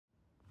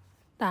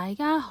大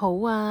家好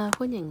啊，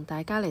歡迎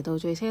大家嚟到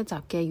最新一集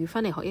嘅與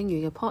芬妮學英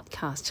語嘅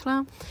podcast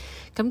啦。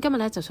咁今日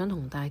咧就想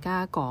同大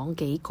家講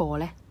幾個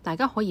咧，大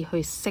家可以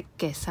去識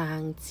嘅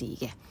生字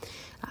嘅。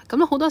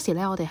咁好多時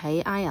咧，我哋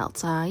喺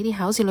IELTS 呢啲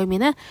考試裏面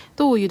咧，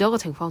都會遇到一個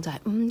情況，就係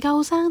唔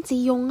夠生字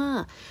用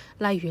啊。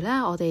例如咧，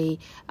我哋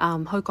去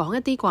講一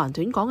啲個人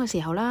短講嘅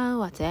時候啦，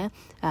或者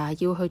要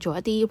去做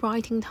一啲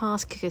writing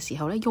task 嘅時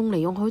候咧，用嚟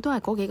用去都係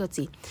嗰幾個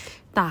字。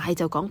大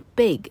就講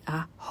big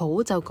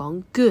好就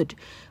講 good。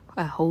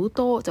好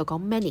多就講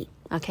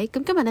many，OK？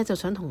 咁今日咧就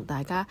想同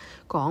大家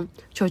講，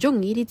除咗用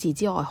呢啲字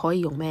之外，可以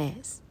用咩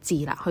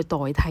字啦去代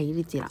替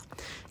呢啲字啦。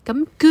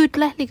咁 good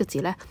咧呢個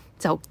字咧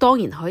就當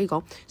然可以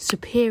講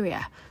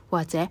superior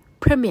或者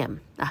premium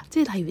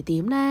即係例如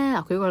點咧？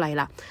舉個例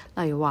啦，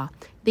例如話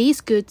these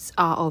goods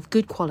are of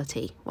good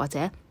quality， 或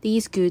者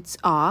these goods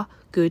are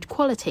good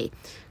quality，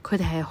 佢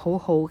哋係好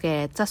好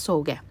嘅質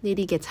素嘅呢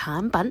啲嘅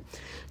產品。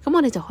咁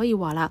我哋就可以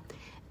話啦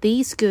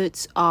 ，these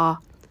goods are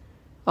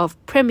of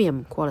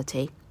premium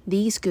quality.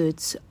 These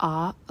goods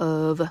are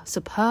of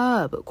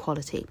superb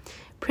quality.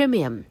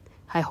 Premium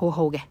係好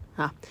好嘅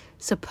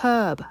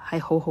superb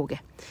係好好嘅。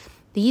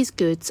These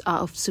goods are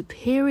of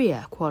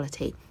superior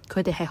quality.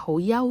 佢哋係好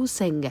優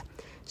勝嘅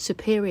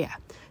superior,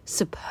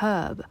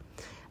 superb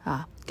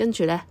跟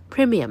住咧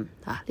premium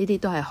呢啲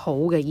都係好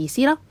嘅意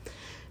思啦。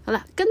好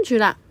啦，跟住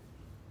啦，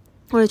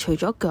我哋除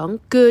咗講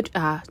good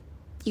呢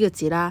個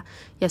字啦，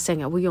又成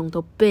日會用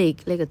到 big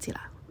呢個字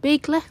啦。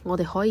big 咧，我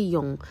哋可以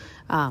用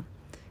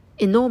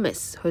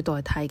enormous 去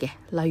代替嘅，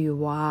例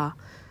如話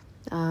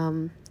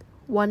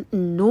one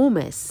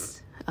enormous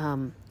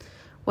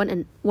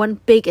one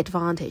big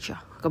advantage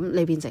咁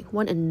你變成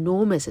one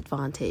enormous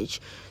advantage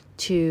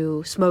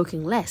to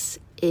smoking less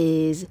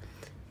is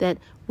that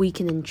we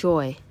can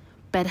enjoy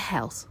better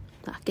health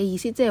嘅意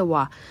思，即係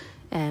話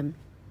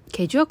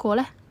其中一個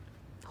咧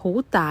好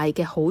大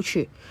嘅好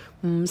處，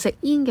唔食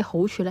煙嘅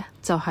好處咧，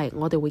就係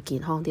我哋會健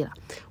康啲啦。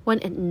One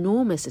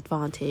enormous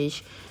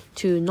advantage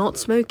to not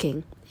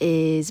smoking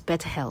is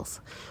better health。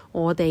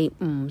我哋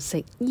唔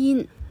食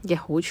煙嘅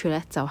好處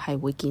咧，就係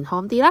會健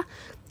康啲啦。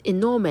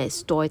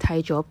Enormous 代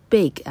替咗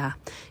big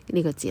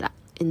呢個字啦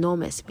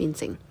 ，enormous 變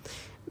成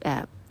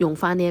用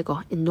翻呢一個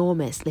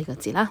enormous 呢個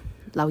字啦。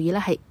留意咧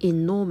係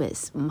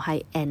enormous 唔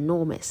係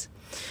enormous。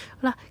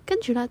好啦，跟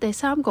住咧第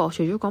三個，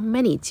除咗講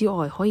many 之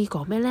外，可以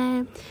講咩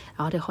咧？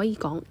我哋可以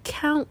講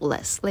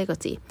countless 呢個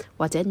字，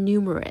或者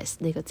numerous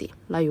呢個字。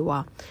例如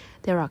話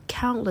there are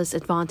countless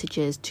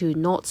advantages to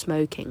not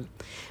smoking。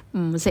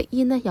唔食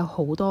煙咧有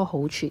好多好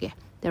處嘅。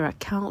There are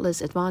countless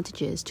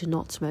advantages to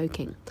not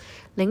smoking。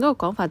另一個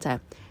講法就係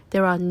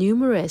there are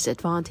numerous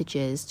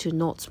advantages to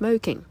not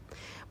smoking。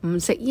唔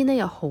食煙咧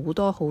有好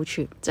多好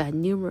處，就係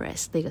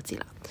numerous 呢個字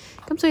啦。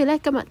咁所以咧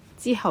今日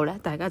之後咧，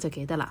大家就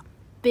記得啦。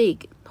Big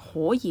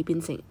可以變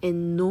成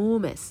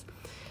enormous，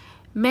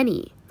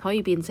 many 可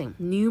以變成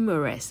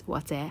numerous 或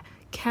者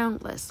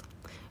countless，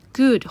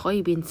 good 可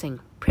以變成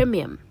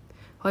premium，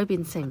 可以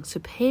變成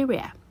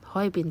superior，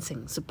 可以變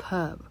成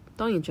superb。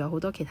當然仲有好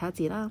多其他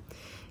字啦。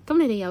咁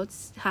你哋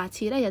下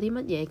次咧有啲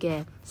乜嘢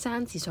嘅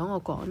生字想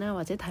我講咧，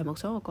或者題目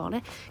想我講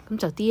咧，咁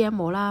就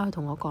DM 我啦，去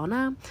同我講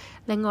啦。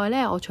另外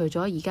咧，我除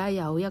咗而家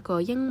有一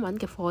個英文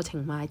嘅課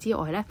程賣之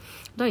外咧，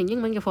當然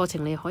英文嘅課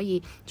程你可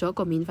以做一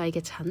個免費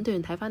嘅診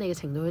斷，睇翻你嘅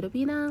程度去到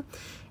邊啦。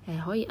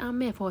可以啱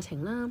咩課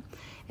程啦？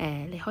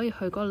你可以去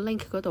嗰個 link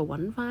嗰度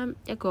揾翻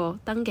一個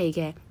登記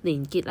嘅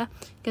連結啦，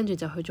跟住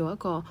就去做一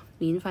個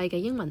免費嘅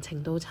英文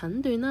程度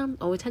診斷啦。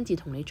我會親自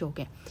同你做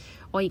嘅。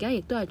我而家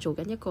亦都係做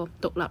緊一個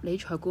獨立理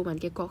財顧問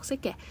嘅角色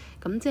嘅，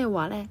咁即係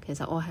話咧，其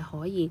實我係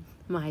可以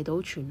賣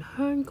到全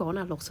香港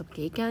60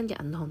幾間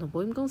嘅銀行同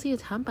保險公司嘅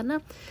產品啦。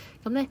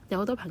咁咧有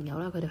好多朋友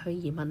啦，佢哋去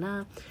移民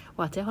啦，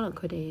或者可能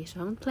佢哋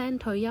想 plan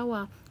退休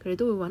佢哋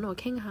都會揾我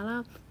傾下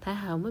啦，睇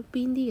下有乜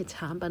邊啲嘅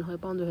產品可以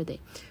幫到佢哋，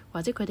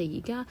或者佢哋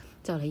而家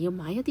就嚟要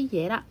買一啲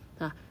嘢啦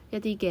一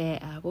啲嘅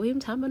保險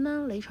產品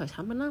啦、理財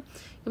產品啦，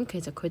咁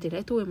其實佢哋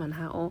咧都會問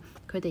下我，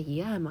佢哋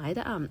而家係買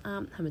得啱唔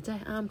啱，係咪真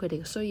係啱佢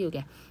哋嘅需要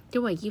嘅？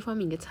因為呢方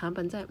面嘅產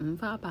品真係五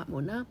花八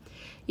門啦，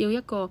要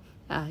一個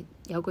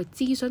有個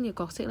諮詢嘅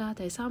角色啦，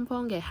第三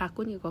方嘅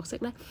客觀嘅角色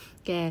咧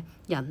嘅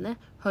人咧，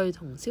去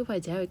同消費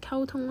者去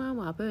溝通啦，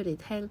話俾佢哋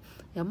聽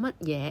有乜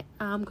嘢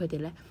啱佢哋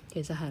咧，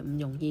其實係唔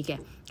容易嘅。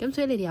咁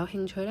所以你哋有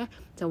興趣咧，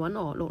就揾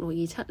我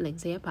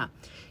66270418。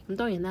咁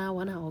當然啦，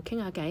揾下我傾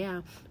下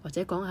偈或者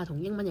講下同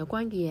英文有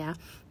關嘅嘢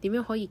點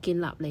樣可以建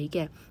立你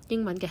嘅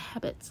英文嘅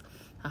habits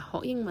學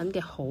英文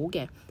嘅好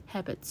嘅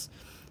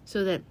habits，so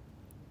that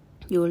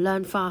you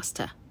learn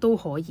faster 都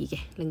可以嘅，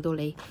令到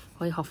你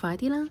可以學快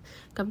啲啦。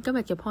咁今日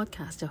嘅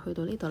podcast 就去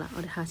到呢度啦，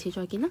我哋下次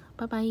再見啦，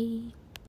拜拜。